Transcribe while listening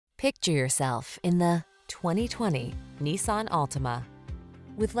Picture yourself in the 2020 Nissan Altima.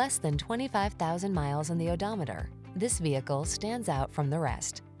 With less than 25,000 miles on the odometer, this vehicle stands out from the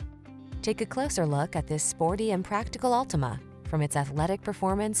rest. Take a closer look at this sporty and practical Altima. From its athletic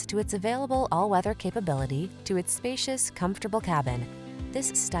performance to its available all-weather capability to its spacious, comfortable cabin, this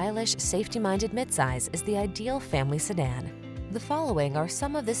stylish, safety-minded midsize is the ideal family sedan. The following are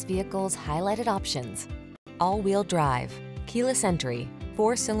some of this vehicle's highlighted options: all-wheel drive, keyless entry,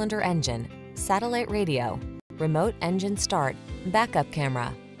 4-cylinder engine, satellite radio, remote engine start, backup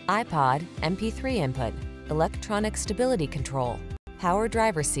camera, iPod, MP3 input, electronic stability control, power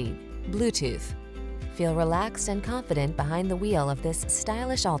driver seat, Bluetooth. Feel relaxed and confident behind the wheel of this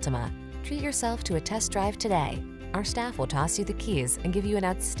stylish Altima. Treat yourself to a test drive today. Our staff will toss you the keys and give you an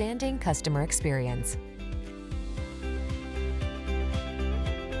outstanding customer experience.